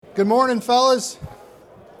Good morning, fellas.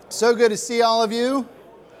 So good to see all of you.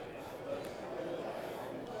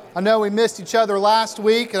 I know we missed each other last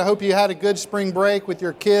week, and I hope you had a good spring break with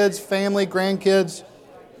your kids, family, grandkids.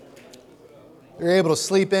 You're able to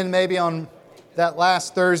sleep in maybe on that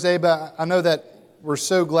last Thursday, but I know that we're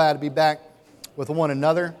so glad to be back with one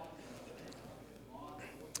another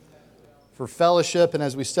for fellowship and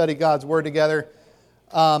as we study God's Word together.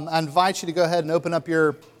 I invite you to go ahead and open up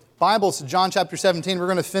your Bibles to John chapter 17. We're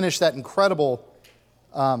going to finish that incredible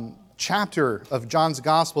chapter of John's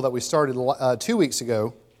Gospel that we started 2 weeks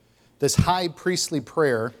ago, this high priestly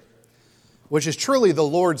prayer, which is truly the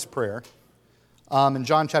Lord's Prayer. In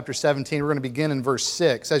John chapter 17, we're going to begin in verse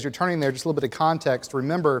 6. As you're turning there, just a little bit of context.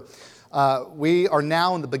 Remember, we are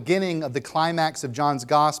now in the beginning of the climax of John's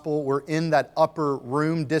Gospel. We're in that upper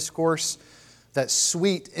room discourse, that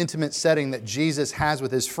sweet, intimate setting that Jesus has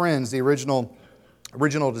with His friends, the original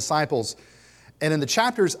disciples. And in the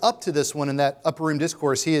chapters up to this one, in that upper room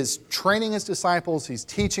discourse, He is training His disciples. He's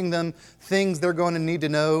teaching them things they're going to need to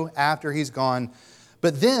know after He's gone.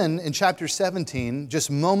 But then in chapter 17, just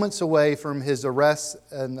moments away from His arrest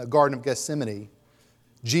in the Garden of Gethsemane,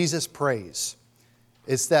 Jesus prays.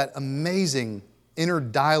 It's that amazing inner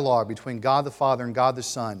dialogue between God the Father and God the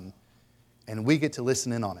Son, and we get to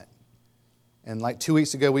listen in on it. And like 2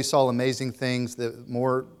 weeks ago, we saw amazing things.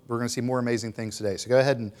 We're going to see more amazing things today. So go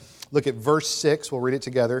ahead and look at verse 6. We'll read it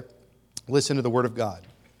together. Listen to the Word of God.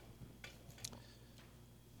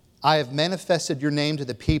 I have manifested your name to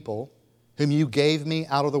the people whom you gave me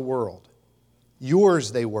out of the world.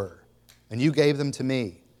 Yours they were, and you gave them to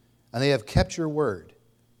me, and they have kept your word.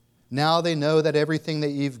 Now they know that everything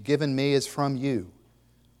that you've given me is from you.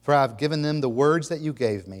 For I have given them the words that you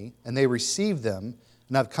gave me, and they received them,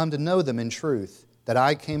 and I've come to know them in truth, that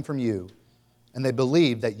I came from you, and they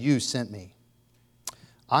believe that you sent me.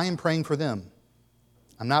 I am praying for them.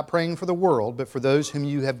 I'm not praying for the world, but for those whom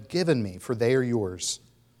you have given me, for they are yours.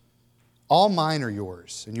 All mine are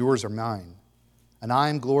yours, and yours are mine, and I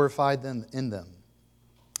am glorified in them.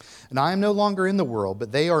 And I am no longer in the world,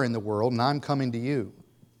 but they are in the world, and I am coming to you.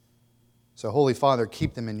 So, Holy Father,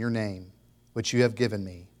 keep them in your name, which you have given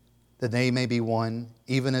me, that they may be one,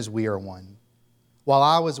 even as we are one. While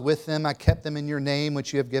I was with them, I kept them in your name,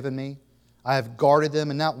 which you have given me. I have guarded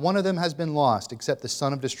them, and not one of them has been lost, except the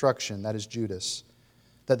son of destruction, that is Judas,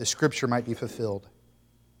 that the Scripture might be fulfilled.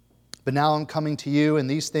 But now I'm coming to you, and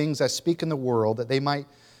these things I speak in the world, that they might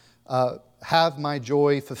have my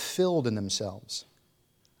joy fulfilled in themselves.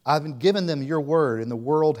 I've given them your word, and the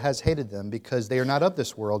world has hated them, because they are not of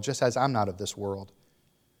this world, just as I'm not of this world.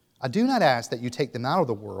 I do not ask that you take them out of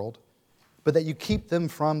the world, but that you keep them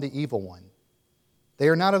from the evil one. They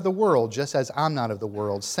are not of the world, just as I'm not of the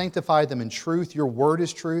world. Sanctify them in truth. Your word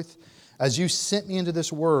is truth. As you sent me into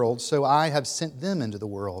this world, so I have sent them into the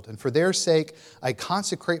world. And for their sake, I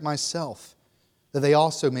consecrate myself, that they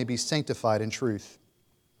also may be sanctified in truth.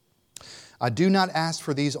 I do not ask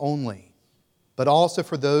for these only, but also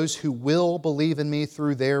for those who will believe in me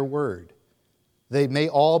through their word. They may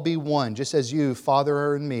all be one, just as you, Father,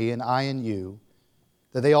 are in me, and I in you,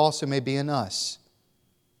 that they also may be in us,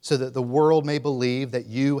 so that the world may believe that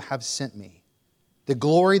you have sent me. The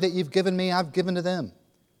glory that you've given me, I've given to them,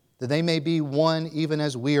 that they may be one even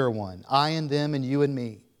as we are one, I and them and you and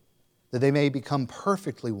me, that they may become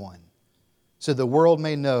perfectly one, so the world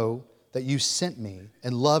may know that you sent me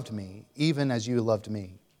and loved me even as you loved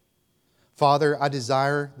me. Father, I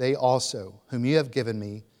desire they also, whom you have given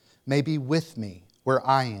me, may be with me where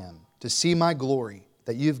I am, to see my glory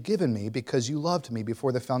that you have given me because you loved me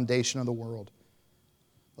before the foundation of the world.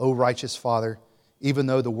 O righteous Father, even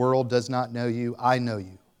though the world does not know you, I know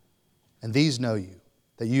you, and these know you,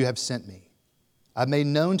 that you have sent me. I've made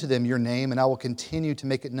known to them your name, and I will continue to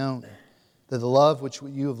make it known, that the love which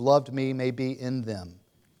you have loved me may be in them,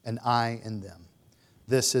 and I in them.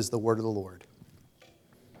 This is the word of the Lord.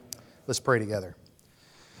 Let's pray together.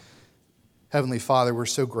 Heavenly Father, we're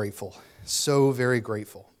so grateful, so very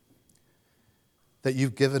grateful, that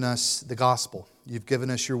you've given us the gospel. You've given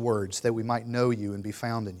us your words that we might know you and be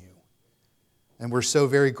found in you. And we're so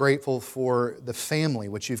very grateful for the family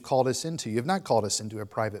which you've called us into. You've not called us into a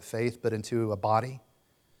private faith, but into a body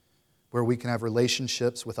where we can have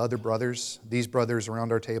relationships with other brothers, these brothers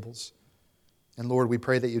around our tables. And Lord, we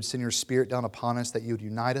pray that you'd send your Spirit down upon us, that you'd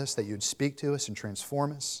unite us, that you'd speak to us and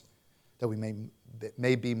transform us, that we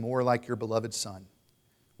may be more like your beloved Son.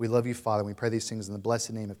 We love you, Father, and we pray these things in the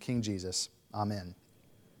blessed name of King Jesus. Amen.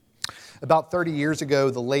 About 30 years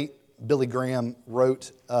ago, the late Billy Graham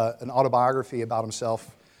wrote an autobiography about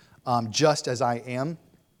himself, Just As I Am.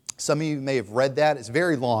 Some of you may have read that. It's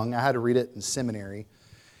very long. I had to read it in seminary.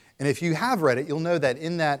 And if you have read it, you'll know that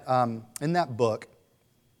in that book,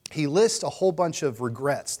 he lists a whole bunch of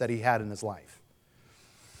regrets that he had in his life.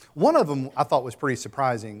 One of them I thought was pretty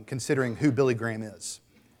surprising, considering who Billy Graham is.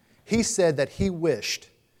 He said that he wished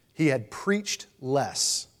he had preached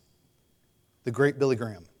less. The great Billy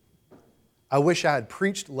Graham. I wish I had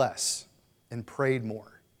preached less and prayed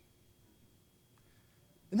more.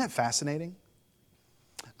 Isn't that fascinating?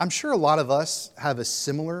 I'm sure a lot of us have a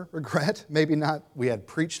similar regret. Maybe not we had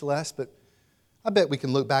preached less, but I bet we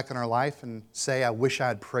can look back on our life and say, I wish I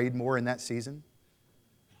had prayed more in that season.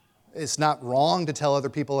 It's not wrong to tell other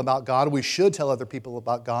people about God. We should tell other people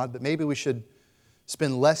about God, but maybe we should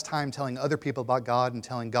spend less time telling other people about God and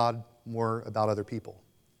telling God more about other people.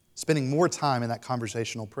 Spending more time in that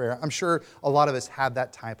conversational prayer. I'm sure a lot of us have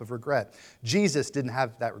that type of regret. Jesus didn't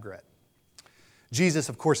have that regret. Jesus,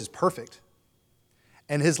 of course, is perfect.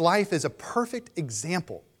 And his life is a perfect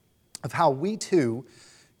example of how we too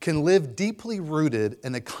can live deeply rooted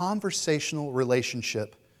in a conversational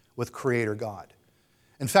relationship with Creator God.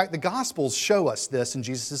 In fact, the Gospels show us this in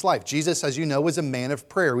Jesus' life. Jesus, as you know, was a man of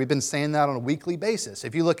prayer. We've been saying that on a weekly basis.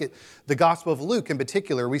 If you look at the Gospel of Luke in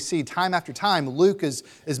particular, we see time after time Luke is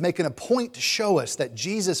making a point to show us that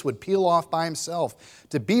Jesus would peel off by himself,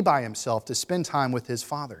 to be by himself, to spend time with his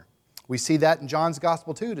Father. We see that in John's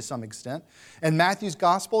Gospel too, to some extent. In Matthew's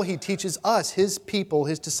Gospel, he teaches us, his people,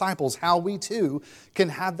 his disciples, how we too can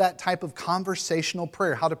have that type of conversational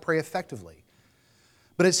prayer, how to pray effectively.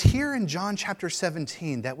 But it's here in John chapter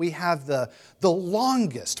 17 that we have the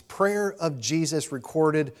longest prayer of Jesus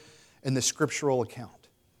recorded in the scriptural account.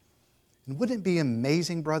 And wouldn't it be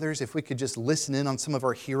amazing, brothers, if we could just listen in on some of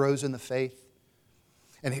our heroes in the faith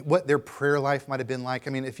and what their prayer life might have been like?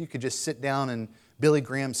 I mean, if you could just sit down and Billy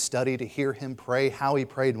Graham's study to hear him pray, how he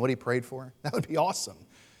prayed and what he prayed for, that would be awesome.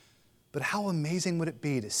 But how amazing would it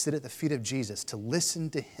be to sit at the feet of Jesus, to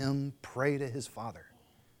listen to him pray to his Father?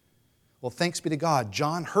 Well, thanks be to God,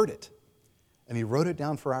 John heard it, and he wrote it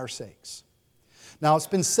down for our sakes. Now, it's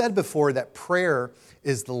been said before that prayer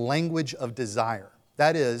is the language of desire.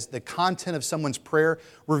 That is, the content of someone's prayer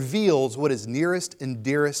reveals what is nearest and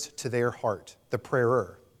dearest to their heart, the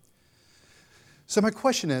prayer. So my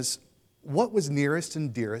question is, what was nearest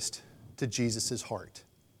and dearest to Jesus' heart?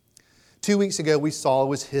 2 weeks ago, we saw it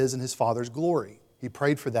was his and his Father's glory. He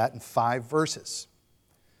prayed for that in 5 verses.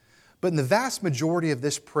 But in the vast majority of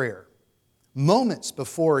this prayer, moments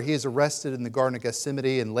before he is arrested in the Garden of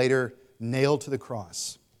Gethsemane and later nailed to the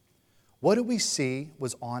cross, what do we see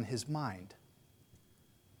was on his mind?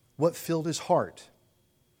 What filled his heart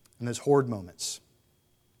in those horrid moments?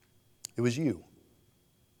 It was you,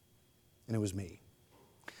 and it was me.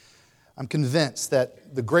 I'm convinced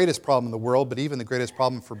that the greatest problem in the world, but even the greatest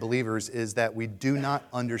problem for believers, is that we do not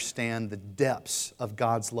understand the depths of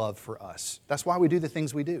God's love for us. That's why we do the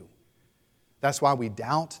things we do. That's why we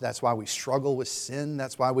doubt. That's why we struggle with sin.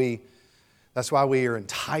 That's why we are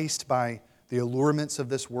enticed by the allurements of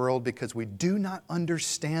this world, because we do not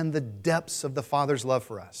understand the depths of the Father's love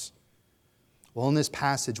for us. Well, in this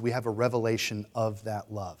passage, we have a revelation of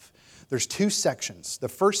that love. There's 2 sections. The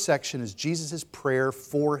first section is Jesus' prayer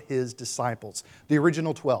for his disciples, the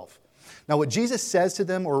original 12. Now, what Jesus says to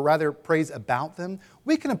them, or rather prays about them,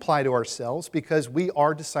 we can apply to ourselves because we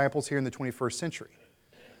are disciples here in the 21st century.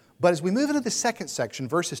 But as we move into the second section,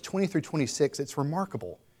 verses 20 through 26, it's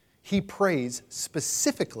remarkable. He prays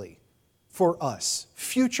specifically for us,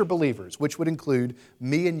 future believers, which would include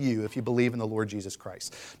me and you if you believe in the Lord Jesus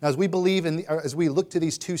Christ. Now, as we look to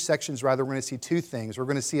these 2 sections, we're going to see 2 things. We're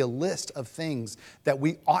going to see a list of things that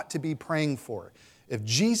we ought to be praying for. If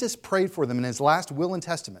Jesus prayed for them in his last will and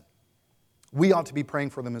testament, we ought to be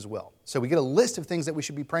praying for them as well. So we get a list of things that we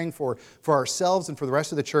should be praying for ourselves and for the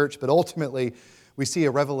rest of the church, but ultimately, we see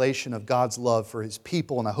a revelation of God's love for his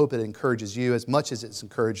people, and I hope it encourages you as much as it's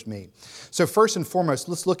encouraged me. So first and foremost,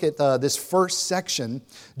 let's look at this first section,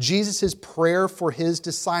 Jesus' prayer for his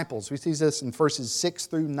disciples. We see this in verses 6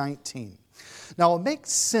 through 19. Now, it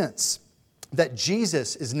makes sense that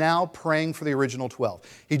Jesus is now praying for the original 12.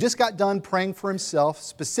 He just got done praying for himself,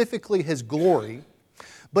 specifically his glory,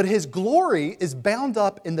 but his glory is bound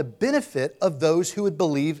up in the benefit of those who would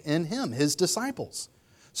believe in him, his disciples.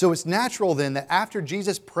 So it's natural then that after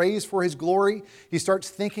Jesus prays for his glory, he starts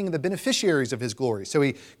thinking of the beneficiaries of his glory. So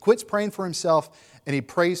he quits praying for himself and he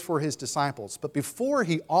prays for his disciples. But before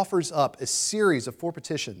he offers up a series of 4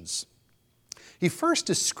 petitions, he first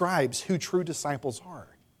describes who true disciples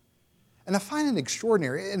are. And I find it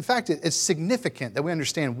extraordinary. In fact, it's significant that we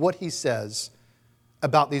understand what he says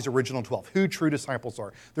about these original 12, who true disciples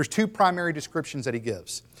are. There's 2 primary descriptions that he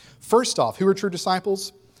gives. First off, who are true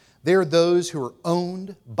disciples? They are those who are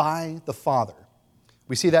owned by the Father.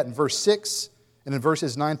 We see that in verse 6 and in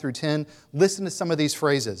verses 9 through 10. Listen to some of these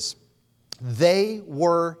phrases. They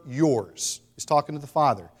were yours. He's talking to the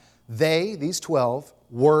Father. They, these 12,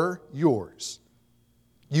 were yours.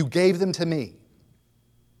 You gave them to me.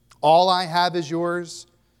 All I have is yours,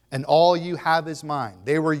 and all you have is mine.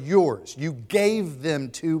 They were yours. You gave them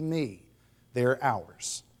to me. They're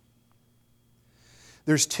ours.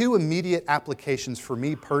 There's two immediate applications for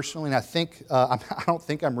me personally, and I don't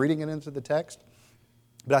think I'm reading it into the text,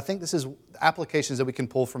 but I think this is applications that we can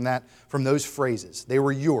pull from those phrases. They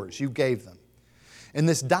were yours. You gave them. In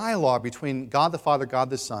this dialogue between God the Father,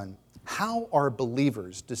 God the Son, how are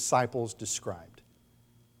believers, disciples described?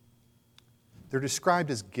 They're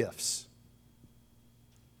described as gifts.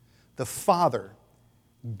 The Father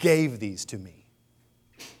gave these to me.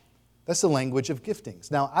 That's the language of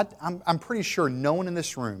giftings. Now, I'm pretty sure no one in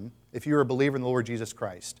this room, if you're a believer in the Lord Jesus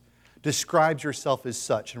Christ, describes yourself as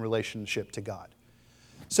such in relationship to God.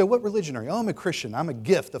 So what religion are you? Oh, I'm a Christian. I'm a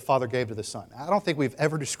gift the Father gave to the Son. I don't think we've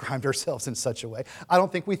ever described ourselves in such a way. I don't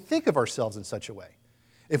think we think of ourselves in such a way.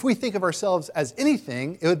 If we think of ourselves as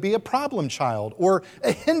anything, it would be a problem child or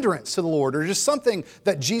a hindrance to the Lord or just something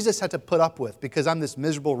that Jesus had to put up with because I'm this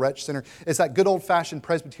miserable wretch sinner. It's that good old-fashioned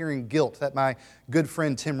Presbyterian guilt that my good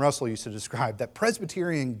friend Tim Russell used to describe, that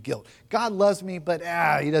Presbyterian guilt. God loves me, but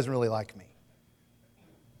He doesn't really like me.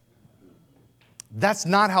 That's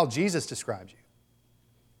not how Jesus describes you.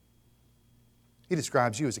 He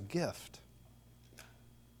describes you as a gift.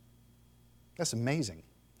 That's amazing.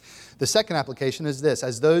 The second application is this.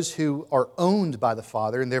 As those who are owned by the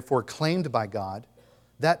Father and therefore claimed by God,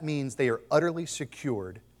 that means they are utterly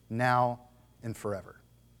secured now and forever.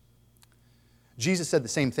 Jesus said the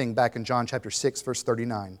same thing back in John chapter 6, verse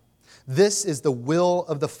 39. This is the will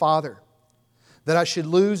of the Father, that I should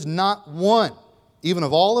lose not one, even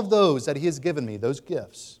of all of those that He has given me, those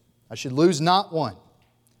gifts. I should lose not one,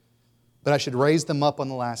 but I should raise them up on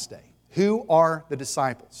the last day. Who are the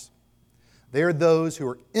disciples? They are those who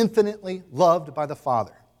are infinitely loved by the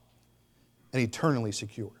Father and eternally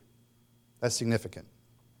secure. That's significant.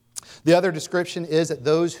 The other description is that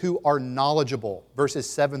those who are knowledgeable, verses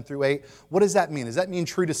 7 through 8. What does that mean? Does that mean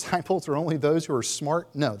true disciples are only those who are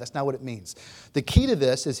smart? No, that's not what it means. The key to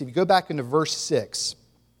this is if you go back into verse 6,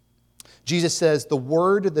 Jesus says, the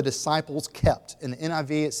word the disciples kept. In the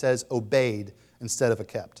NIV it says obeyed instead of a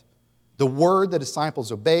kept. The word the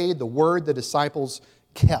disciples obeyed, the word the disciples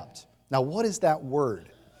kept. Now, what is that word?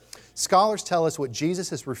 Scholars tell us what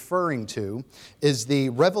Jesus is referring to is the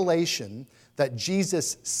revelation that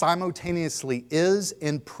Jesus simultaneously is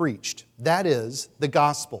and preached. That is the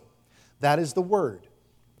gospel. That is the word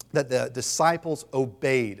that the disciples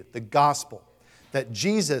obeyed, the gospel. That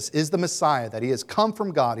Jesus is the Messiah, that He has come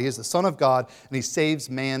from God, He is the Son of God, and He saves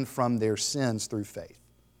man from their sins through faith.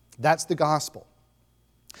 That's the gospel.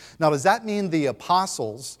 Now, does that mean the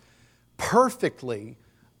apostles perfectly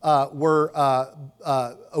were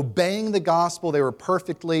obeying the gospel? They were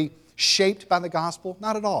perfectly shaped by the gospel?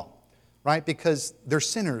 Not at all, right? Because they're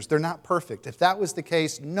sinners. They're not perfect. If that was the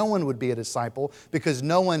case, no one would be a disciple because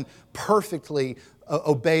no one perfectly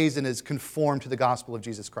obeys and is conformed to the gospel of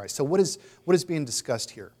Jesus Christ. So what is being discussed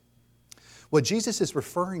here? What Jesus is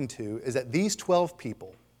referring to is that these 12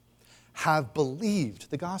 people have believed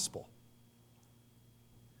the gospel.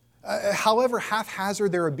 However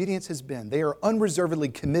haphazard their obedience has been, they are unreservedly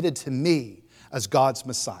committed to me as God's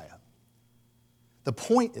Messiah. The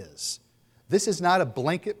point is, this is not a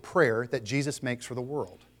blanket prayer that Jesus makes for the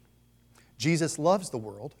world. Jesus loves the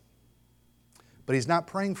world, but He's not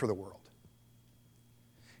praying for the world.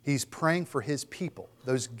 He's praying for His people,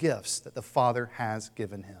 those gifts that the Father has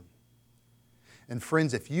given Him. And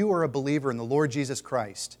friends, if you are a believer in the Lord Jesus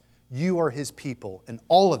Christ, you are His people, and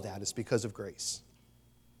all of that is because of grace.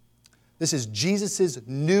 This is Jesus'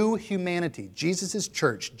 new humanity, Jesus'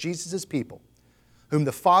 church, Jesus' people, whom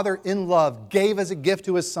the Father in love gave as a gift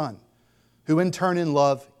to His Son, who in turn in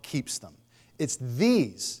love keeps them. It's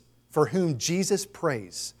these for whom Jesus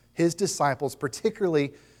prays, His disciples,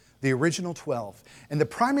 particularly the original 12. And the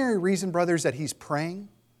primary reason, brothers, that He's praying,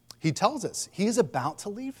 He tells us He is about to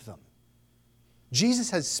leave them.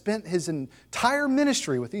 Jesus has spent His entire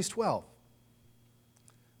ministry with these 12.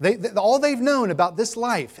 All they've known about this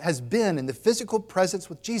life has been in the physical presence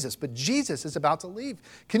with Jesus, but Jesus is about to leave.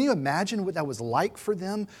 Can you imagine what that was like for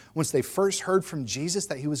them once they first heard from Jesus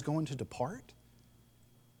that He was going to depart?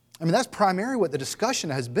 I mean, that's primarily what the discussion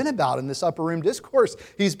has been about in this upper room discourse.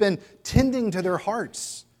 He's been tending to their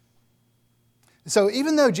hearts. So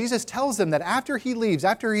even though Jesus tells them that after He leaves,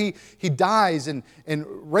 after He dies and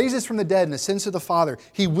raises from the dead and ascends to the Father,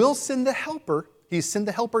 He will send the Helper. He sent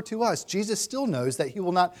the helper to us. Jesus still knows that he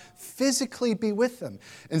will not physically be with them.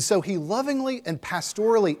 And so he lovingly and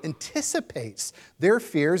pastorally anticipates their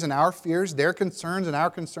fears and our fears, their concerns and our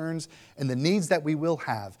concerns, and the needs that we will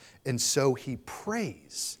have. And so he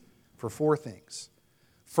prays for 4 things.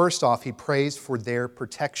 First off, he prays for their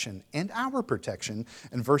protection and our protection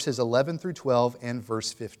in verses 11 through 12 and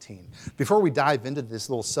verse 15. Before we dive into this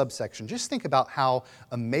little subsection, just think about how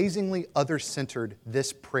amazingly other-centered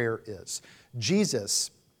this prayer is.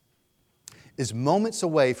 Jesus is moments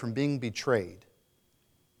away from being betrayed,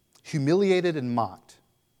 humiliated and mocked,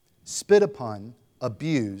 spit upon,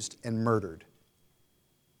 abused, and murdered.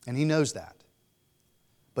 And he knows that.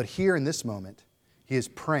 But here in this moment, he is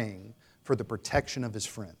praying for the protection of his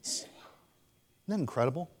friends. Isn't that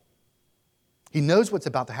incredible? He knows what's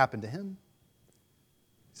about to happen to him.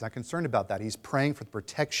 He's not concerned about that. He's praying for the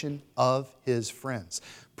protection of his friends.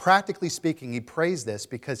 Practically speaking, he prays this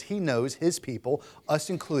because he knows his people,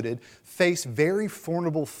 us included, face very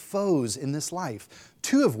formidable foes in this life,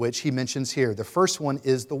 2 of which he mentions here. The first one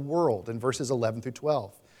is the world in verses 11 through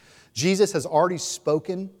 12. Jesus has already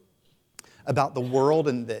spoken about the world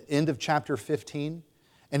in the end of chapter 15.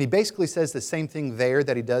 And he basically says the same thing there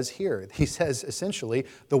that he does here. He says, essentially,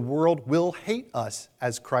 the world will hate us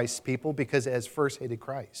as Christ's people because it has first hated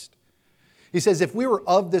Christ. He says, if we were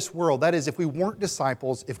of this world, that is, if we weren't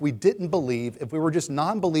disciples, if we didn't believe, if we were just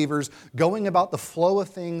non-believers going about the flow of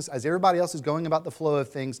things as everybody else is going about the flow of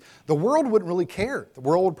things, the world wouldn't really care. The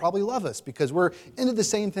world would probably love us because we're into the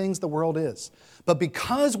same things the world is. But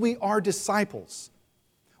because we are disciples,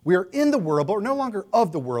 we are in the world, but we're no longer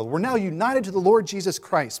of the world. We're now united to the Lord Jesus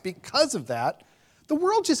Christ. Because of that, the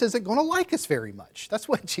world just isn't going to like us very much. That's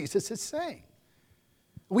what Jesus is saying.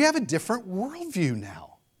 We have a different worldview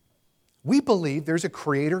now. We believe there's a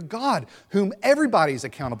creator God whom everybody's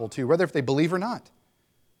accountable to, whether if they believe or not.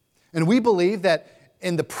 And we believe that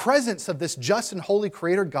in the presence of this just and holy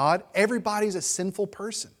creator God, everybody's a sinful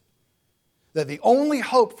person. That the only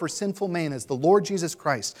hope for sinful man is the Lord Jesus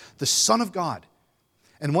Christ, the Son of God.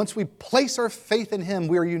 And once we place our faith in Him,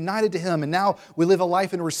 we are united to Him. And now we live a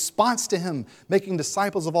life in response to Him, making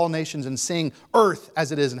disciples of all nations and seeing earth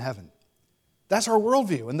as it is in heaven. That's our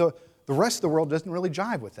worldview. And the rest of the world doesn't really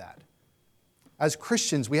jive with that. As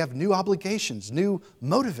Christians, we have new obligations, new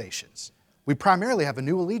motivations. We primarily have a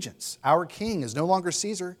new allegiance. Our king is no longer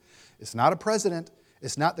Caesar. It's not a president.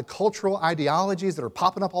 It's not the cultural ideologies that are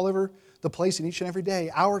popping up all over the place in each and every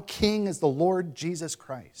day. Our king is the Lord Jesus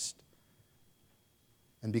Christ.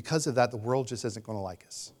 And because of that, the world just isn't going to like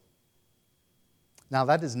us. Now,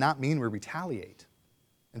 that does not mean we retaliate.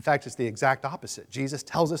 In fact, it's the exact opposite. Jesus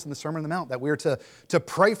tells us in the Sermon on the Mount that we are to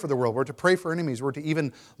pray for the world. We're to pray for enemies. We're to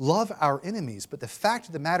even love our enemies. But the fact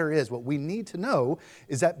of the matter is, what we need to know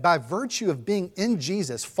is that by virtue of being in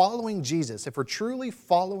Jesus, following Jesus, if we're truly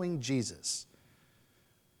following Jesus,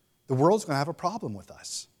 the world's going to have a problem with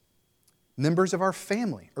us. Members of our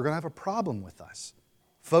family are going to have a problem with us.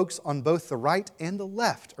 Folks on both the right and the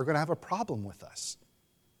left are going to have a problem with us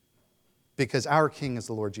because our King is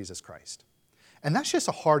the Lord Jesus Christ. And that's just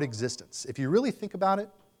a hard existence. If you really think about it,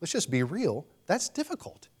 let's just be real, that's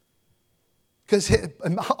difficult. Because it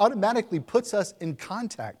automatically puts us in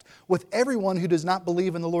contact with everyone who does not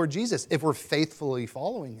believe in the Lord Jesus if we're faithfully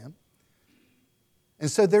following Him.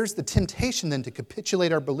 And so there's the temptation then to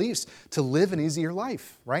capitulate our beliefs to live an easier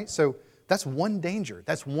life, right? So that's one danger,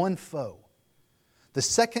 that's one foe. The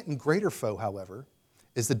second and greater foe, however,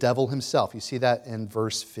 is the devil himself. You see that in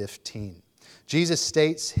verse 15. Jesus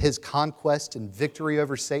states his conquest and victory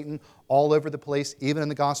over Satan all over the place, even in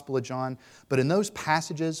the Gospel of John. But in those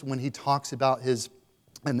passages when he talks about his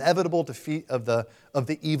inevitable defeat of the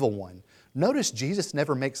evil one, notice Jesus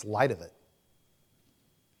never makes light of it.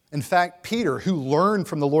 In fact, Peter, who learned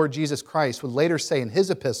from the Lord Jesus Christ, would later say in his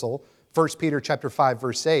epistle, 1 Peter chapter 5,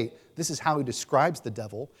 verse 8, this is how he describes the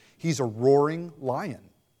devil. He's a roaring lion.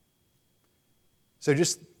 So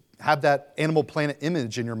just have that Animal Planet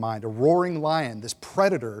image in your mind, a roaring lion, this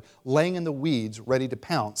predator laying in the weeds, ready to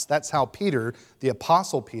pounce. That's how Peter, the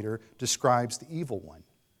Apostle Peter, describes the evil one.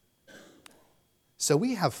 So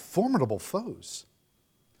we have formidable foes,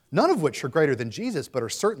 none of which are greater than Jesus, but are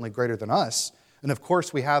certainly greater than us. And of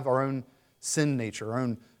course, we have our own sin nature, our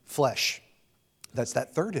own flesh. That's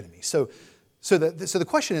that third enemy. So the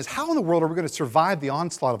question is, how in the world are we going to survive the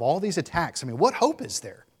onslaught of all these attacks? I mean, what hope is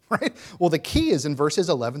there, right? Well, the key is in verses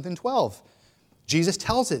 11 and 12. Jesus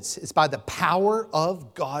tells us it's by the power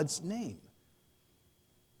of God's name.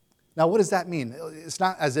 Now, what does that mean? It's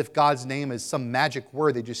not as if God's name is some magic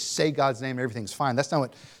word. They just say God's name and everything's fine. That's not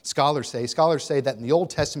what scholars say. Scholars say that in the Old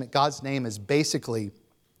Testament, God's name is basically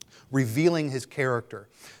revealing his character.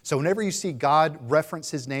 So whenever you see God reference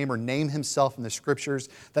his name or name himself in the scriptures,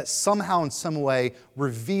 that somehow in some way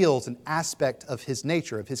reveals an aspect of his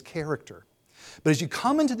nature, of his character. But as you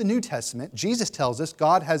come into the New Testament, Jesus tells us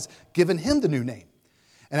God has given him the new name.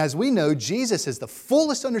 And as we know, Jesus is the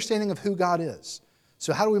fullest understanding of who God is.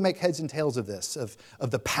 So how do we make heads and tails of this, of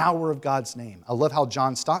the power of God's name? I love how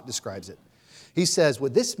John Stott describes it. He says,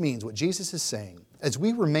 what this means, what Jesus is saying, as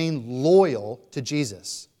we remain loyal to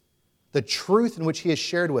Jesus, the truth in which he has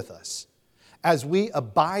shared with us, as we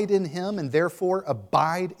abide in him and therefore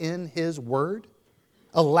abide in his word,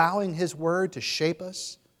 allowing his word to shape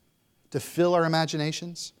us, to fill our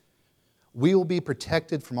imaginations, we will be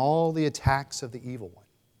protected from all the attacks of the evil one.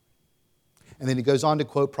 And then he goes on to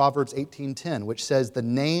quote Proverbs 18:10, which says, the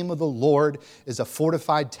name of the Lord is a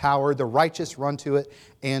fortified tower. The righteous run to it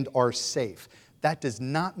and are safe. That does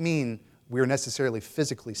not mean we are necessarily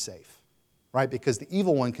physically safe, right? Because the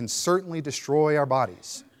evil one can certainly destroy our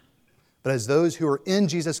bodies. But as those who are in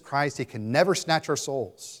Jesus Christ, he can never snatch our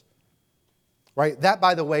souls. Right? That,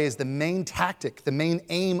 by the way, is the main tactic, the main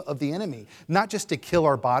aim of the enemy. Not just to kill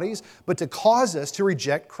our bodies, but to cause us to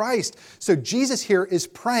reject Christ. So Jesus here is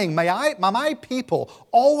praying, may my people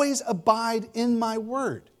always abide in my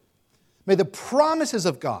word. May the promises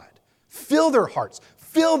of God fill their hearts,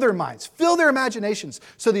 fill their minds, fill their imaginations,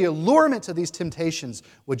 so the allurements of these temptations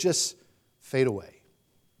would just fade away.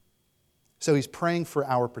 So he's praying for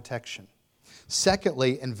our protection.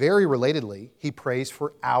 Secondly, and very relatedly, he prays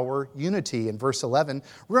for our unity. In verse 11,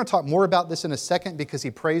 we're going to talk more about this in a second because he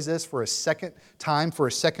prays this for a second time, for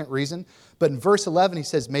a second reason. But in verse 11, he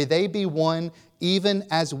says, may they be one even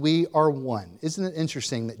as we are one. Isn't it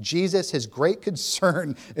interesting that Jesus, his great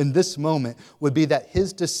concern in this moment would be that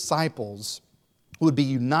his disciples would be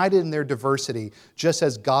united in their diversity, just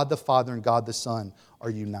as God the Father and God the Son are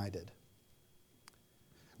united.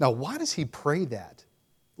 Now, why does he pray that?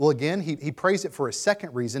 Well, again, he prays it for a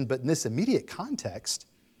second reason, but in this immediate context,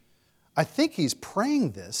 I think he's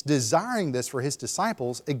praying this, desiring this for his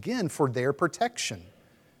disciples, again, for their protection.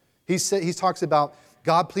 He talks about,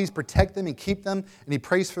 God, please protect them and keep them, and he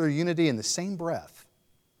prays for their unity in the same breath.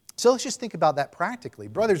 So let's just think about that practically.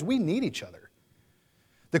 Brothers, we need each other.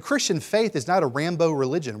 The Christian faith is not a Rambo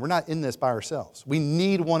religion. We're not in this by ourselves. We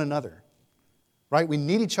need one another. Right? We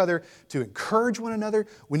need each other to encourage one another.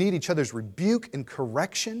 We need each other's rebuke and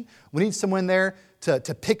correction. We need someone there to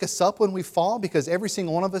pick us up when we fall, because every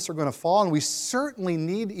single one of us are going to fall, and we certainly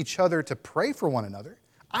need each other to pray for one another.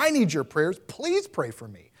 I need your prayers. Please pray for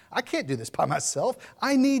me. I can't do this by myself.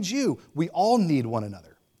 I need you. We all need one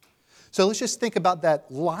another. So let's just think about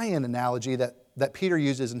that lion analogy that Peter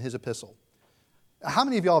uses in his epistle. How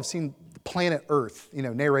many of y'all have seen Planet Earth,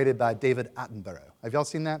 narrated by David Attenborough? Have y'all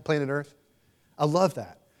seen that, Planet Earth? I love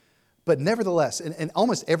that. But nevertheless, in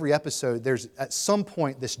almost every episode, there's at some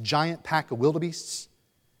point this giant pack of wildebeests,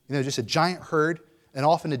 just a giant herd, and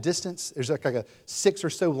off in the distance, there's like a 6 or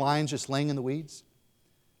so lions just laying in the weeds.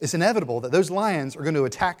 It's inevitable that those lions are going to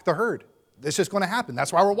attack the herd. It's just going to happen.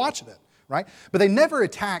 That's why we're watching it, right? But they never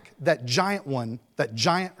attack that giant one, that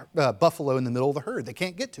giant buffalo in the middle of the herd. They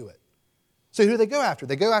can't get to it. So who do they go after?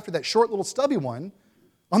 They go after that short little stubby one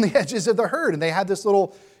on the edges of the herd, and they have this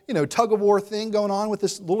little tug-of-war thing going on with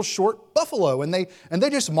this little short buffalo, and they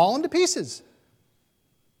just maul him to pieces.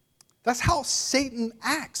 That's how Satan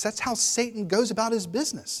acts. That's how Satan goes about his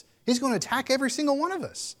business. He's going to attack every single one of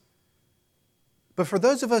us. But for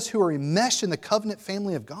those of us who are enmeshed in the covenant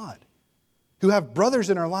family of God, who have brothers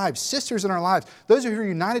in our lives, sisters in our lives, those who are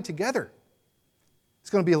united together, it's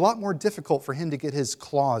going to be a lot more difficult for him to get his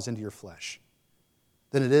claws into your flesh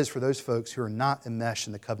than it is for those folks who are not enmeshed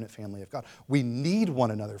in the covenant family of God. We need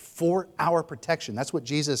one another for our protection. That's what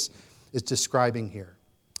Jesus is describing here.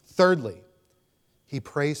 Thirdly, he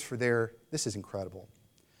prays for this is incredible,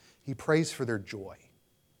 he prays for their joy.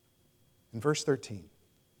 In verse 13,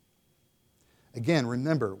 again,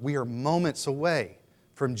 remember, we are moments away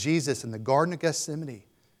from Jesus in the Garden of Gethsemane,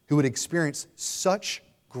 who would experience such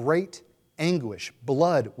great anguish.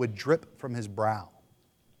 Blood would drip from his brow.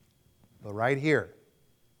 But right here,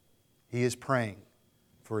 he is praying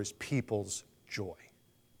for his people's joy.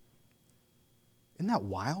 Isn't that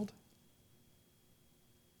wild?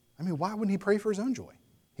 I mean, why wouldn't he pray for his own joy?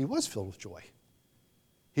 He was filled with joy.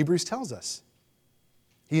 Hebrews tells us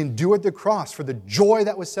he endured the cross for the joy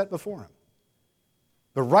that was set before him.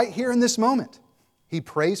 But right here in this moment, he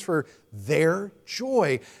prays for their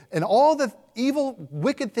joy. And all the evil,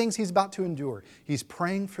 wicked things he's about to endure, he's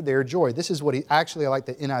praying for their joy. This is what I like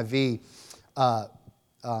the NIV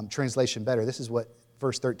translation better. This is what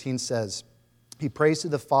verse 13 says. He prays to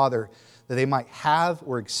the Father that they might have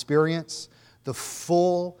or experience the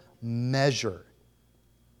full measure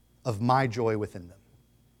of my joy within them.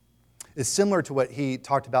 It's similar to what he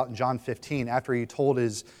talked about in John 15 after he told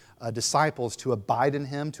his disciples to abide in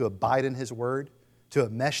him, to abide in his word, to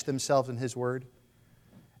enmesh themselves in his word.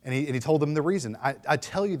 And he told them the reason. I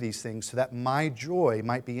tell you these things so that my joy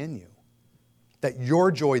might be in you, that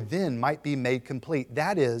your joy then might be made complete.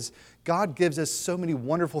 That is, God gives us so many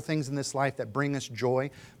wonderful things in this life that bring us joy,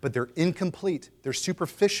 but they're incomplete. They're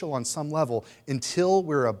superficial on some level until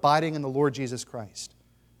we're abiding in the Lord Jesus Christ.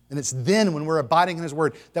 And it's then when we're abiding in His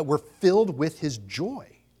Word that we're filled with His joy.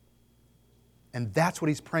 And that's what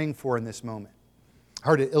He's praying for in this moment. I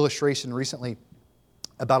heard an illustration recently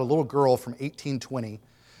about a little girl from 1820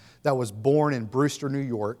 that was born in Brewster, New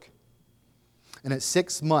York. And at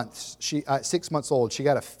 6 months, 6 months old, she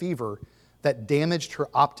got a fever that damaged her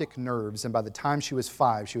optic nerves. And by the time she was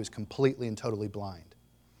 5, she was completely and totally blind.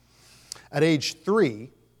 At age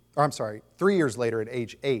 3 years later, at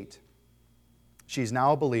age 8, she's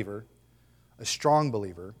now a believer, a strong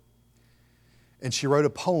believer. And she wrote a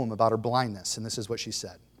poem about her blindness. And this is what she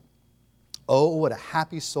said. "Oh, what a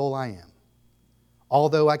happy soul I am.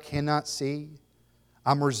 Although I cannot see,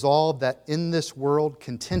 I'm resolved that in this world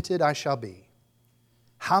contented I shall be.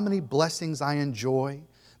 How many blessings I enjoy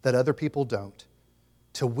that other people don't.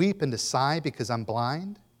 To weep and to sigh because I'm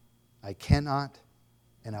blind, I cannot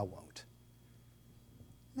and I won't."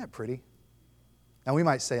 Isn't that pretty? Now we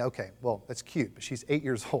might say, okay, well, that's cute, but she's 8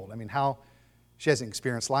 years old. I mean, she hasn't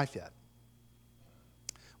experienced life yet.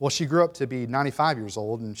 Well, she grew up to be 95 years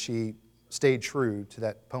old and she stayed true to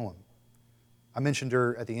that poem. I mentioned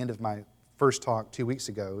her at the end of my first talk 2 weeks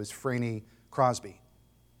ago as Franny Crosby.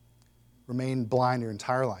 Remained blind her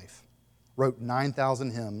entire life. Wrote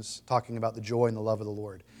 9,000 hymns talking about the joy and the love of the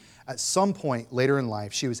Lord. At some point later in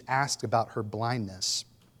life, she was asked about her blindness.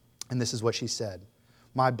 And this is what she said.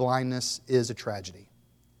 "My blindness is a tragedy.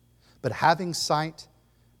 But having sight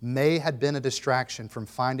may have been a distraction from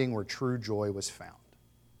finding where true joy was found."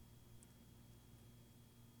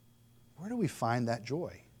 Where do we find that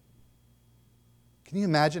joy? Can you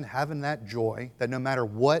imagine having that joy that no matter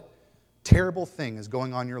what terrible thing is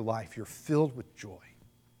going on in your life, you're filled with joy?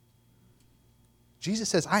 Jesus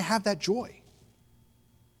says, I have that joy.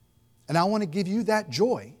 And I want to give you that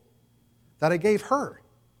joy that I gave her,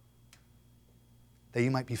 that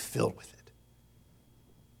you might be filled with it.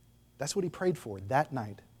 That's what He prayed for that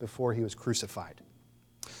night before He was crucified.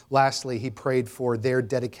 Lastly, He prayed for their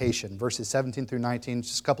dedication. Verses 17 through 19,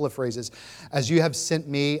 just a couple of phrases. "As you have sent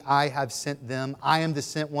me, I have sent them. I am the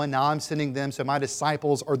sent one, now I'm sending them, so my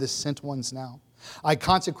disciples are the sent ones now. I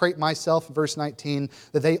consecrate myself," verse 19,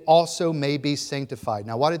 "that they also may be sanctified."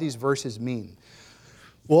 Now, what do these verses mean?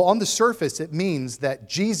 Well, on the surface, it means that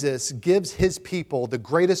Jesus gives His people the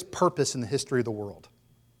greatest purpose in the history of the world.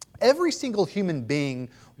 Every single human being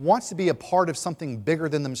wants to be a part of something bigger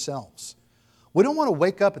than themselves. We don't want to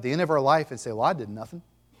wake up at the end of our life and say, well, I did nothing.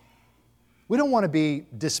 We don't want to be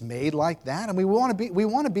dismayed like that. I mean, we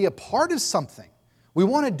want to be a part of something. We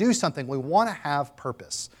want to do something. We want to have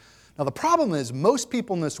purpose. Now, the problem is most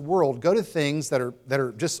people in this world go to things that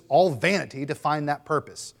are just all vanity to find that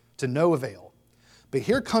purpose, to no avail. But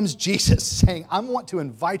here comes Jesus saying, I want to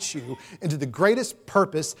invite you into the greatest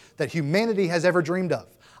purpose that humanity has ever dreamed of.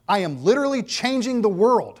 I am literally changing the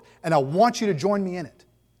world, and I want you to join me in it.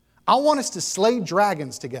 I want us to slay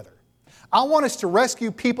dragons together. I want us to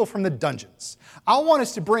rescue people from the dungeons. I want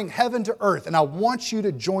us to bring heaven to earth, and I want you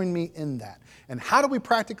to join me in that. And how do we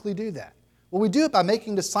practically do that? Well, we do it by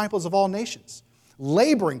making disciples of all nations,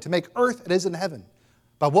 laboring to make earth as in heaven,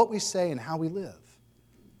 by what we say and how we live.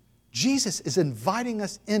 Jesus is inviting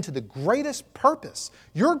us into the greatest purpose.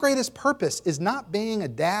 Your greatest purpose is not being a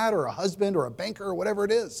dad or a husband or a banker or whatever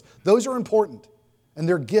it is. Those are important. And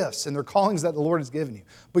they're gifts and they're callings that the Lord has given you.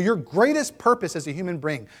 But your greatest purpose as a human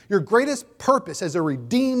being, your greatest purpose as a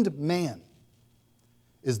redeemed man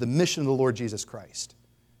is the mission of the Lord Jesus Christ.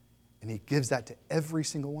 And He gives that to every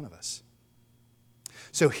single one of us.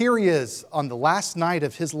 So here He is on the last night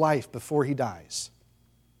of His life before He dies.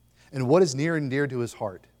 And what is near and dear to His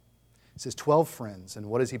heart? It's His 12 friends. And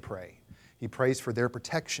what does He pray? He prays for their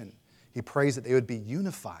protection. He prays that they would be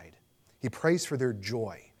unified. He prays for their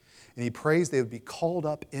joy. And He prays they would be called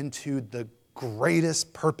up into the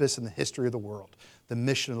greatest purpose in the history of the world, the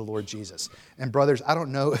mission of the Lord Jesus. And brothers, I don't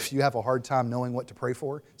know if you have a hard time knowing what to pray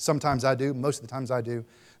for. Sometimes I do. Most of the times I do.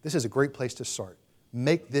 This is a great place to start.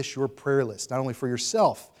 Make this your prayer list, not only for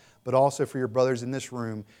yourself, but also for your brothers in this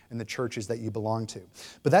room and the churches that you belong to.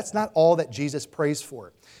 But that's not all that Jesus prays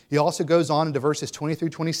for. He also goes on into verses 20 through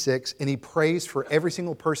 26, and He prays for every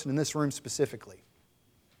single person in this room specifically.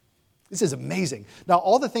 This is amazing. Now,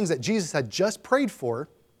 all the things that Jesus had just prayed for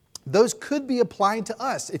those could be applied to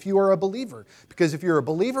us if you are a believer. Because if you're a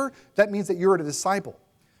believer, that means that you're a disciple,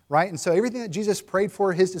 right? And so everything that Jesus prayed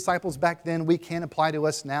for his disciples back then, we can apply to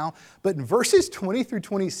us now. But in verses 20 through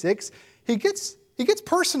 26, he gets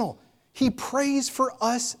personal. He prays for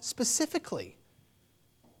us specifically.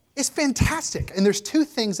 It's fantastic. And there's two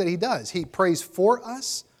things that he does. He prays for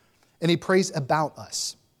us and he prays about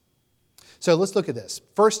us. So let's look at this.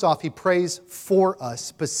 First off, he prays for us,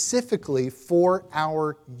 specifically for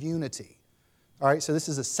our unity. All right, so this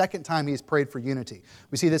is the second time he's prayed for unity.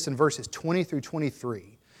 We see this in verses 20 through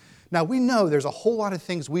 23. Now, we know there's a whole lot of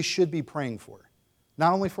things we should be praying for,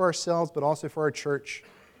 not only for ourselves, but also for our church,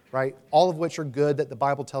 right? All of which are good that the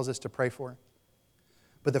Bible tells us to pray for.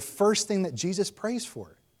 But the first thing that Jesus prays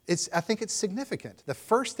for, I think it's significant. The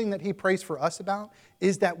first thing that he prays for us about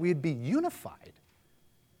is that we'd be unified.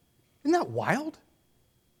 Isn't that wild?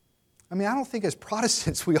 I mean, I don't think as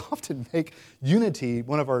Protestants we often make unity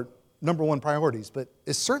one of our number one priorities, but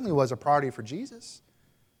it certainly was a priority for Jesus.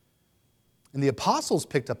 And the apostles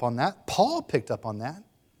picked up on that. Paul picked up on that.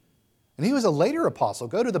 And he was a later apostle.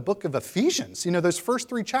 Go to the book of Ephesians. You know, those first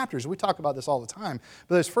 3 chapters, we talk about this all the time,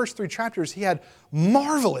 but those first 3 chapters, he had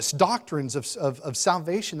marvelous doctrines of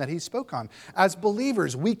salvation that he spoke on. As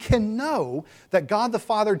believers, we can know that God the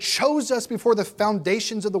Father chose us before the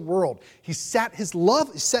foundations of the world. He set his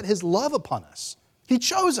love upon us. He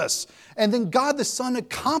chose us. And then God the Son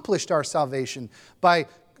accomplished our salvation by,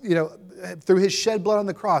 through his shed blood on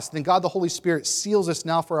the cross. Then God the Holy Spirit seals us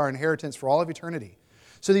now for our inheritance for all of eternity.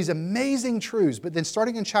 So these amazing truths, but then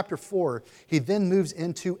starting in chapter 4, he then moves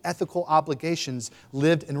into ethical obligations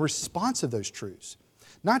lived in response to those truths.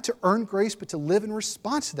 Not to earn grace, but to live in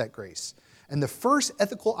response to that grace. And the first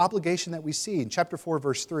ethical obligation that we see in chapter 4,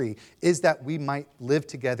 verse 3, is that we might live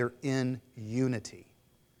together in unity.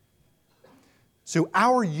 So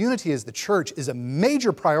our unity as the church is a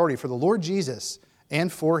major priority for the Lord Jesus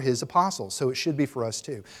and for his apostles. So it should be for us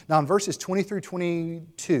too. Now in verses 20 through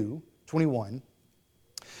 21,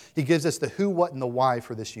 he gives us the who, what, and the why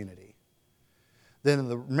for this unity. Then in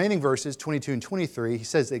the remaining verses, 22 and 23, he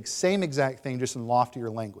says the same exact thing, just in loftier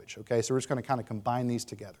language. Okay, so we're just going to kind of combine these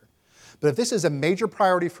together. But if this is a major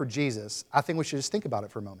priority for Jesus, I think we should just think about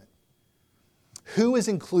it for a moment. Who is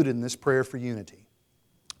included in this prayer for unity?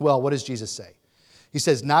 Well, what does Jesus say? He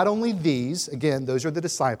says, not only these, again, those are the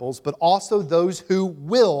disciples, but also those who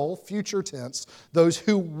will, future tense, those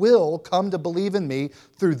who will come to believe in me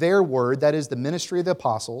through their word, that is the ministry of the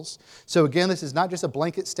apostles. So again, this is not just a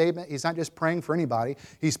blanket statement. He's not just praying for anybody.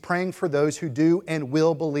 He's praying for those who do and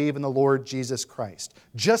will believe in the Lord Jesus Christ,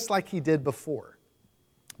 just like he did before.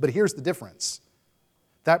 But here's the difference.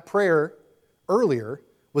 That prayer earlier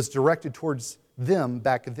was directed towards them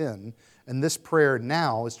back then, and this prayer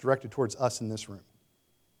now is directed towards us in this room.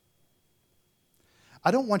 I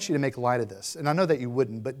don't want you to make light of this, and I know that you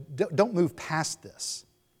wouldn't, but don't move past this,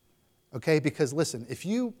 okay? Because listen, if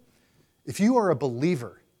you are a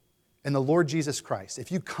believer in the Lord Jesus Christ,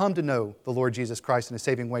 if you come to know the Lord Jesus Christ in a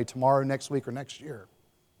saving way tomorrow, next week, or next year,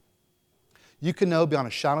 you can know beyond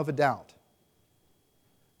a shadow of a doubt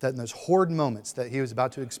that in those horrid moments that he was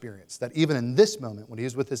about to experience, that even in this moment when he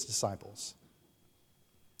was with his disciples,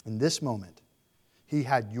 in this moment, he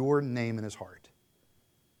had your name in his heart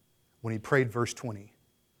when he prayed verse 20,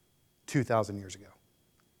 2,000 years ago.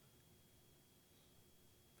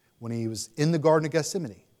 When he was in the Garden of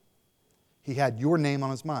Gethsemane, he had your name on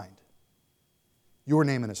his mind, your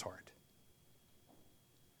name in his heart.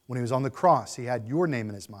 When he was on the cross, he had your name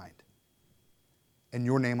in his mind and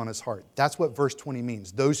your name on his heart. That's what verse 20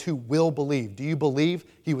 means. Those who will believe. Do you believe?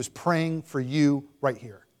 He was praying for you right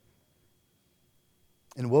here.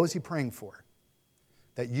 And what was he praying for?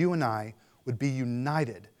 That you and I would be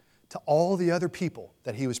united to all the other people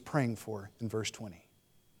that he was praying for in verse 20.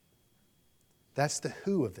 That's the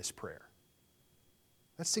who of this prayer.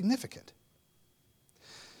 That's significant.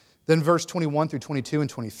 Then verse 21 through 22 and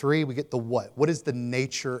 23, we get the what. What is the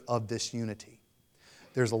nature of this unity?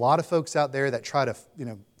 There's a lot of folks out there that try to,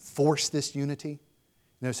 force this unity.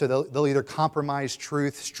 So they'll either compromise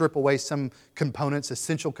truth, strip away some components,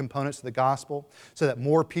 essential components of the gospel, so that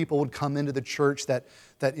more people would come into the church that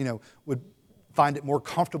would find it more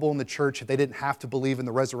comfortable in the church if they didn't have to believe in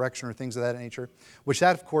the resurrection or things of that nature, which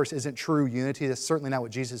that, of course, isn't true unity. That's certainly not what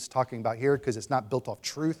Jesus is talking about here because it's not built off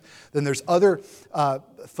truth. Then there's other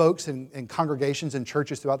folks and congregations and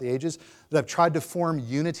churches throughout the ages that have tried to form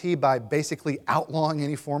unity by basically outlawing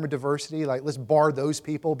any form of diversity. Like, let's bar those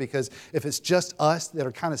people because if it's just us that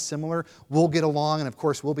are kind of similar, we'll get along and, of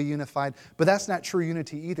course, we'll be unified. But that's not true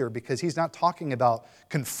unity either because he's not talking about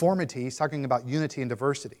conformity. He's talking about unity and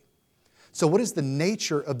diversity. So what is the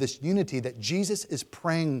nature of this unity that Jesus is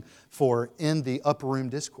praying for in the upper room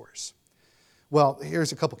discourse? Well,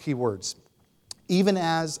 here's a couple key words. Even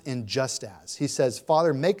as and just as. He says,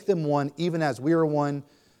 Father, make them one even as we are one.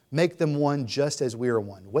 Make them one just as we are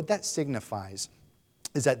one. What that signifies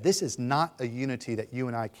is that this is not a unity that you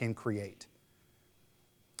and I can create.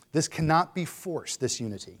 This cannot be forced, this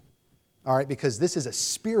unity. All right, because this is a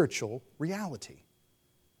spiritual reality.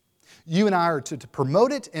 You and I are to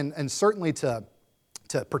promote it and certainly to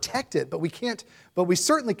protect it, but we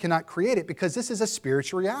certainly cannot create it because this is a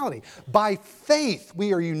spiritual reality. By faith,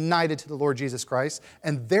 we are united to the Lord Jesus Christ,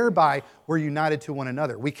 and thereby we're united to one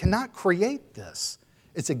another. We cannot create this.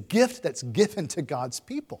 It's a gift that's given to God's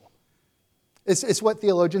people. It's what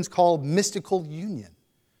theologians call mystical union.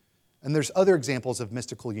 And there's other examples of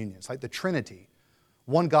mystical unions, like the Trinity.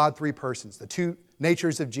 One God, three persons. The two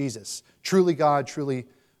natures of Jesus. Truly God, truly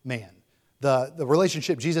man. The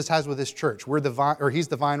relationship Jesus has with His church. We're the vine, or He's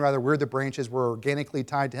the vine rather, we're the branches, we're organically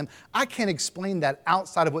tied to Him. I can't explain that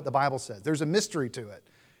outside of what the Bible says. There's a mystery to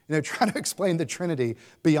it. Trying to explain the Trinity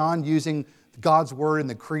beyond using God's Word and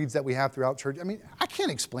the creeds that we have throughout church. I mean, I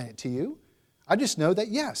can't explain it to you. I just know that,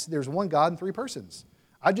 yes, there's one God and three persons.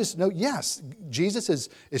 I just know, yes, Jesus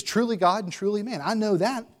is truly God and truly man. I know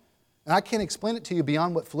that. And I can't explain it to you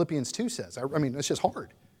beyond what Philippians 2 says. I mean, it's just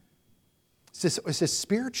hard. It's this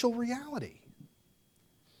spiritual reality.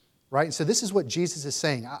 Right? And so this is what Jesus is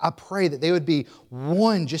saying. I pray that they would be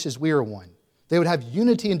one just as we are one. They would have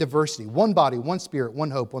unity and diversity. One body, one spirit,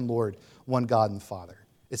 one hope, one Lord, one God and Father.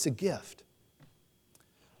 It's a gift.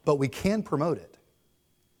 But we can promote it.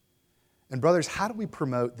 And brothers, how do we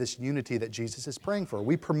promote this unity that Jesus is praying for?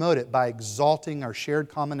 We promote it by exalting our shared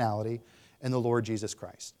commonality in the Lord Jesus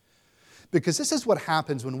Christ. Because this is what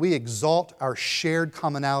happens when we exalt our shared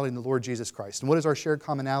commonality in the Lord Jesus Christ. And what is our shared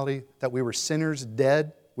commonality? That we were sinners,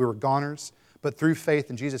 dead, we were goners, but through faith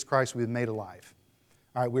in Jesus Christ we've been made alive.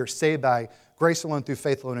 All right, we are saved by grace alone, through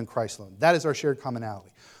faith alone, in Christ alone. That is our shared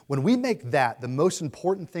commonality. When we make that the most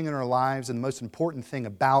important thing in our lives and the most important thing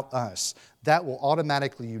about us, that will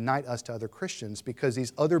automatically unite us to other Christians because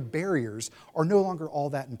these other barriers are no longer all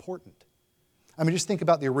that important. I mean, just think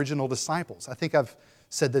about the original disciples. I think I've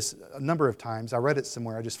said this a number of times. I read it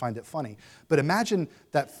somewhere. I just find it funny. But imagine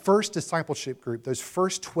that first discipleship group, those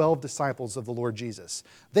first 12 disciples of the Lord Jesus.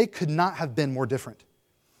 They could not have been more different.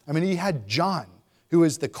 I mean, you had John, who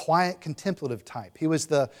was the quiet, contemplative type. He was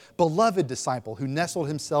the beloved disciple who nestled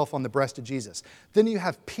himself on the breast of Jesus. Then you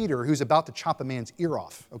have Peter, who's about to chop a man's ear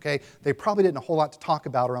off, okay? They probably didn't a whole lot to talk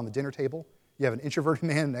about around the dinner table. You have an introverted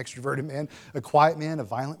man, an extroverted man, a quiet man, a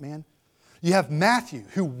violent man. You have Matthew,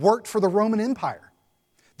 who worked for the Roman Empire.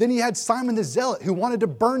 Then you had Simon the Zealot, who wanted to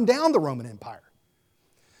burn down the Roman Empire.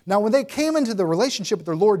 Now, when they came into the relationship with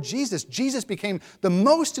their Lord Jesus, Jesus became the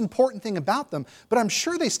most important thing about them, but I'm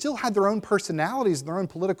sure they still had their own personalities and their own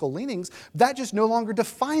political leanings. That just no longer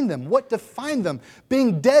defined them. What defined them?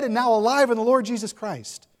 Being dead and now alive in the Lord Jesus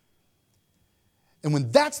Christ. And when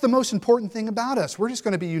that's the most important thing about us, we're just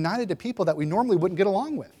going to be united to people that we normally wouldn't get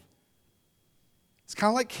along with. It's kind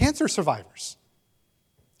of like cancer survivors.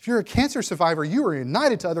 If you're a cancer survivor, you are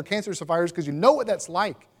united to other cancer survivors because you know what that's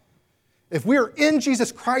like. If we are in Jesus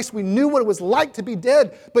Christ, we knew what it was like to be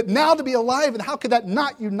dead, but now to be alive, and how could that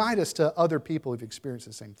not unite us to other people who've experienced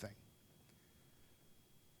the same thing?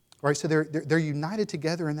 Right? So they're united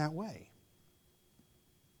together in that way.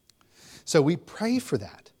 So we pray for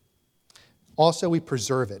that. Also, we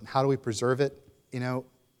preserve it. And how do we preserve it?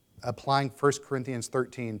 Applying 1 Corinthians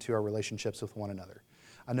 13 to our relationships with one another.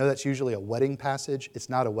 I know that's usually a wedding passage. It's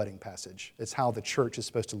not a wedding passage. It's how the church is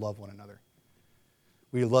supposed to love one another.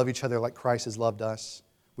 We love each other like Christ has loved us.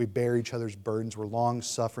 We bear each other's burdens. We're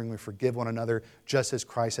long-suffering. We forgive one another just as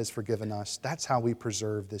Christ has forgiven us. That's how we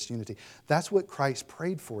preserve this unity. That's what Christ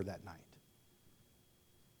prayed for that night.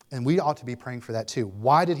 And we ought to be praying for that too.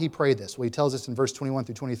 Why did He pray this? Well, He tells us in verse 21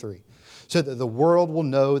 through 23. So that the world will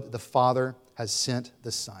know that the Father has sent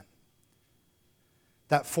the Son.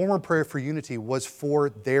 That former prayer for unity was for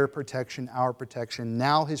their protection, our protection.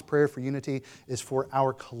 Now His prayer for unity is for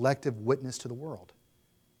our collective witness to the world.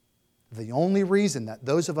 The only reason that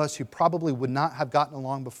those of us who probably would not have gotten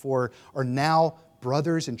along before are now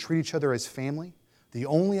brothers and treat each other as family, the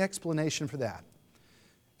only explanation for that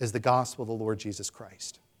is the gospel of the Lord Jesus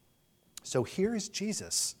Christ. So here is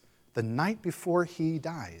Jesus, the night before He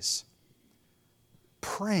dies,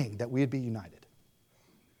 praying that we would be united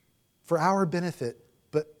for our benefit,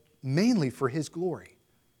 but mainly for His glory,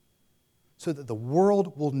 so that the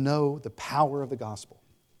world will know the power of the gospel.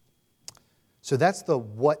 So that's the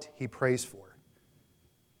what He prays for.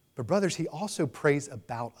 But brothers, He also prays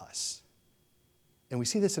about us. And we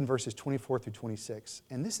see this in verses 24 through 26.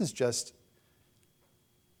 And this is just,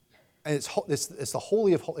 and it's the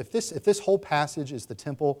Holy of Holies. If this whole passage is the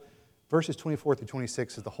temple, verses 24 through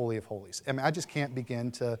 26 is the Holy of Holies. I mean, I just can't begin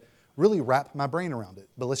to really wrap my brain around it,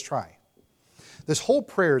 but let's try. This whole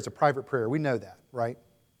prayer is a private prayer. We know that, right?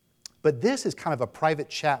 But this is kind of a private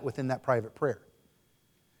chat within that private prayer.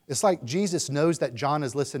 It's like Jesus knows that John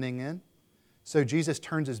is listening in. So Jesus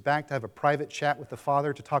turns his back to have a private chat with the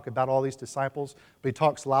Father to talk about all these disciples, but he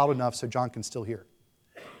talks loud enough so John can still hear.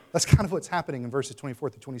 That's kind of what's happening in verses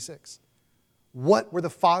 24 through 26. What were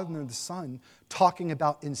the Father and the Son talking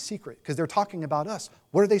about in secret? Because they're talking about us.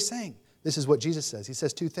 What are they saying? This is what Jesus says. He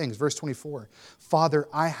says two things. Verse 24, Father,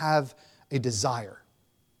 I have a desire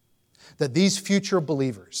that these future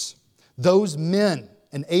believers, those men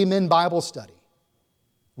in Amen Bible study,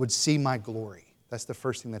 would see my glory. That's the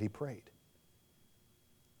first thing that he prayed.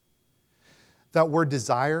 That word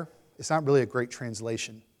desire, it's not really a great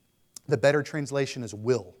translation. The better translation is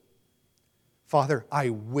will. Father,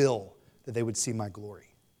 I will that they would see my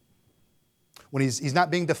glory. When he's not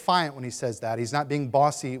being defiant when he says that. He's not being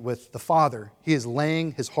bossy with the Father. He is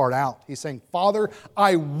laying his heart out. He's saying, Father,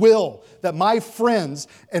 I will that my friends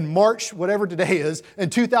in March, whatever today is, in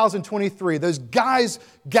 2023, those guys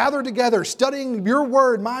gathered together studying your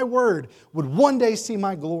word, my word, would one day see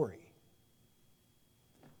my glory.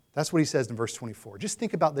 That's what he says in verse 24. Just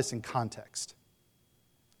think about this in context.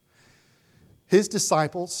 His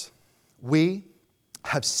disciples, we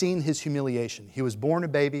have seen his humiliation. He was born a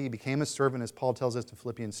baby, he became a servant, as Paul tells us in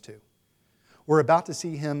Philippians 2. We're about to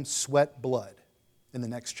see him sweat blood in the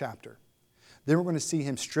next chapter. Then we're going to see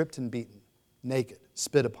him stripped and beaten, naked,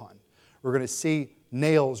 spit upon. We're going to see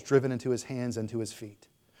nails driven into his hands and to his feet.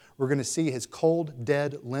 We're going to see his cold,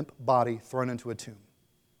 dead, limp body thrown into a tomb.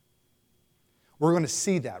 We're going to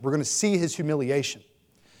see that. We're going to see his humiliation.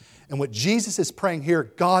 And what Jesus is praying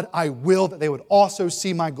here, God, I will that they would also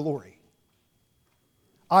see my glory.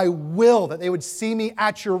 I will that they would see me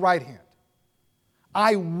at your right hand.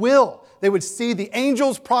 I will they would see the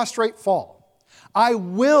angels prostrate fall. I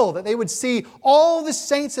will that they would see all the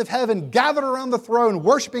saints of heaven gathered around the throne,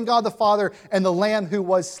 worshiping God the Father and the Lamb who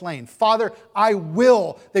was slain. Father, I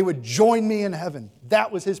will they would join me in heaven.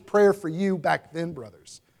 That was his prayer for you back then,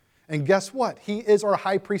 brothers. And guess what? He is our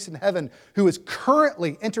high priest in heaven who is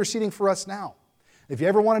currently interceding for us now. If you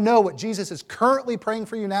ever want to know what Jesus is currently praying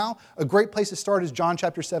for you now, a great place to start is John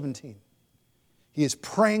chapter 17. He is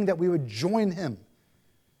praying that we would join him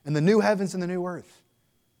in the new heavens and the new earth.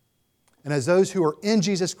 And as those who are in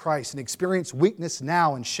Jesus Christ and experience weakness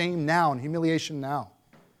now and shame now and humiliation now,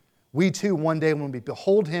 we too one day when we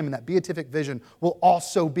behold him in that beatific vision will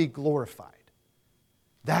also be glorified.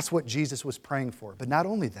 That's what Jesus was praying for. But not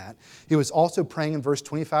only that, he was also praying in verse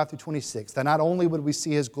 25 through 26 that not only would we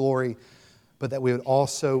see his glory, but that we would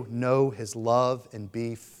also know his love and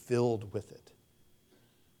be filled with it.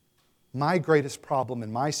 My greatest problem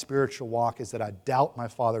in my spiritual walk is that I doubt my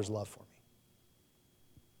Father's love for me.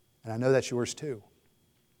 And I know that's yours too.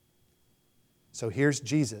 So here's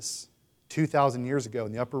Jesus 2,000 years ago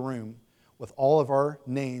in the upper room with all of our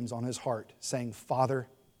names on his heart saying, Father,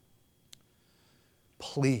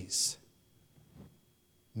 please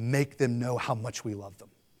make them know how much we love them.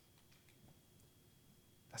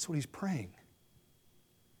 That's what he's praying.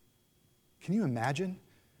 Can you imagine?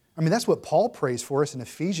 I mean, that's what Paul prays for us in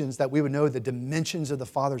Ephesians, that we would know the dimensions of the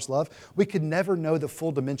Father's love. We could never know the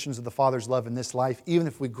full dimensions of the Father's love in this life, even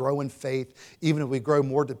if we grow in faith, even if we grow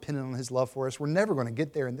more dependent on his love for us. We're never going to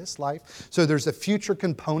get there in this life. So there's a future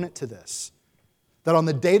component to this, that on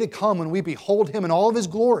the day to come when we behold him in all of his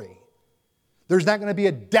glory, there's not going to be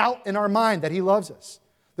a doubt in our mind that he loves us.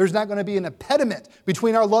 There's not going to be an impediment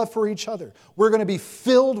between our love for each other. We're going to be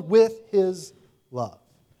filled with his love.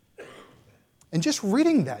 And just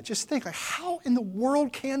reading that, just think, like, how in the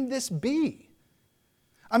world can this be?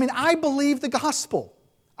 I mean, I believe the gospel.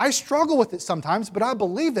 I struggle with it sometimes, but I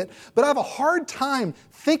believe it. But I have a hard time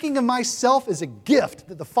thinking of myself as a gift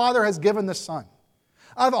that the Father has given the Son.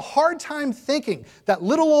 I have a hard time thinking that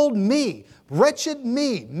little old me, wretched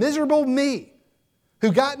me, miserable me,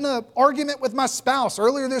 who got in an argument with my spouse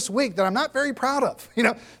earlier this week that I'm not very proud of.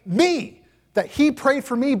 Me, that he prayed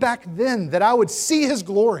for me back then, that I would see his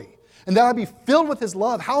glory. And that I'd be filled with his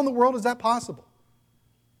love. How in the world is that possible?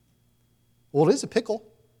 Well, it is a pickle.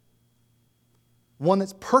 One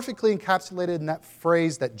that's perfectly encapsulated in that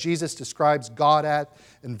phrase that Jesus describes God at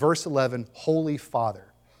in verse 11, Holy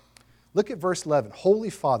Father. Look at verse 11, Holy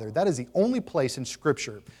Father. That is the only place in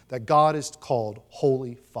Scripture that God is called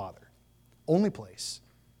Holy Father. Only place.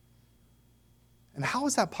 And how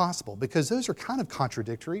is that possible? Because those are kind of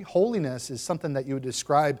contradictory. Holiness is something that you would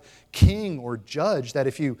describe king or judge, that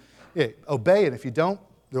if you obey and if you don't,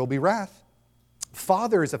 there will be wrath.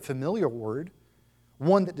 Father is a familiar word,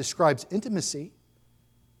 one that describes intimacy,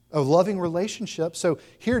 a loving relationship. So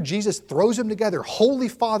here Jesus throws them together. Holy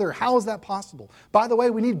Father, how is that possible? By the way,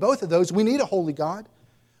 we need both of those. We need a holy God.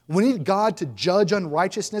 We need God to judge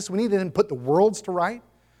unrighteousness. We need Him to put the worlds to right.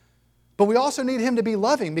 But we also need Him to be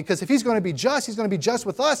loving, because if He's going to be just, He's going to be just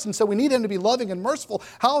with us. And so we need Him to be loving and merciful.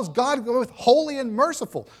 How is God both holy and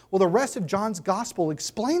merciful? Well, the rest of John's gospel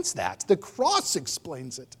explains that. The cross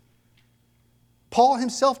explains it. Paul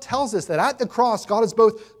himself tells us that at the cross, God is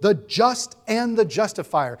both the just and the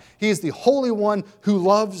justifier. He is the Holy One who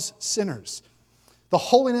loves sinners. The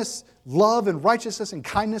holiness, love, and righteousness and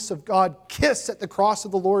kindness of God kiss at the cross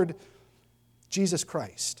of the Lord Jesus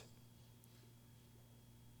Christ.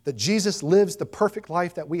 That Jesus lives the perfect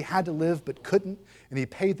life that we had to live but couldn't, and He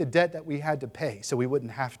paid the debt that we had to pay so we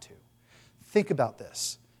wouldn't have to. Think about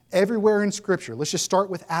this. Everywhere in Scripture, let's just start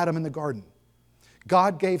with Adam in the garden.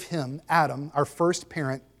 God gave him, Adam, our first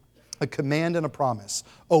parent, a command and a promise.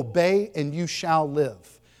 Obey and you shall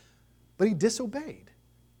live. But he disobeyed.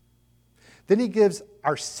 Then He gives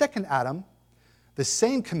our second Adam the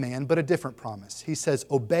same command but a different promise. He says,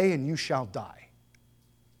 obey and you shall die.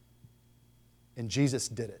 And Jesus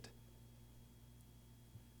did it,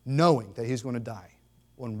 knowing that He's going to die.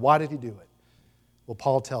 Well, and why did He do it? Well,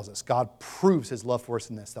 Paul tells us God proves His love for us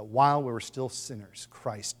in this, that while we were still sinners,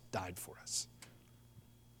 Christ died for us.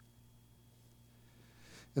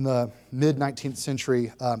 In the mid-19th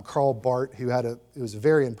century, Karl Barth, who was a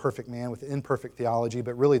very imperfect man with imperfect theology,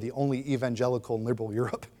 but really the only evangelical in liberal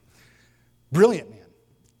Europe, brilliant man,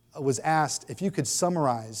 was asked if you could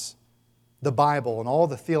summarize the Bible and all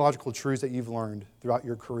the theological truths that you've learned throughout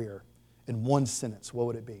your career in one sentence, what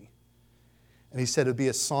would it be? And he said it would be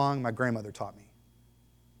a song my grandmother taught me.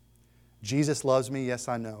 Jesus loves me, yes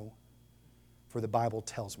I know, for the Bible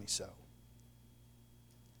tells me so.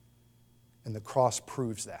 And the cross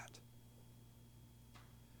proves that.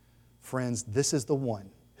 Friends, this is the one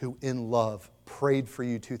who in love prayed for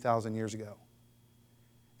you 2,000 years ago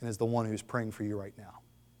and is the one who's praying for you right now.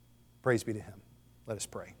 Praise be to Him. Let us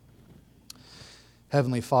pray.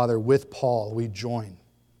 Heavenly Father, with Paul we join.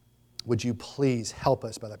 Would you please help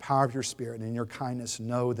us by the power of your Spirit and in your kindness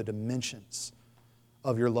know the dimensions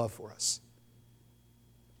of your love for us.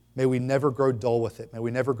 May we never grow dull with it. May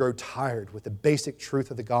we never grow tired with the basic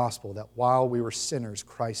truth of the gospel that while we were sinners,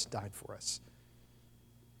 Christ died for us.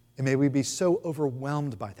 And may we be so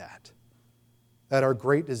overwhelmed by that, that our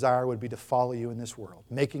great desire would be to follow you in this world,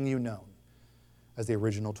 making you known as the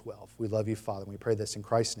original 12. We love you, Father, and we pray this in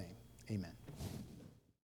Christ's name. Amen.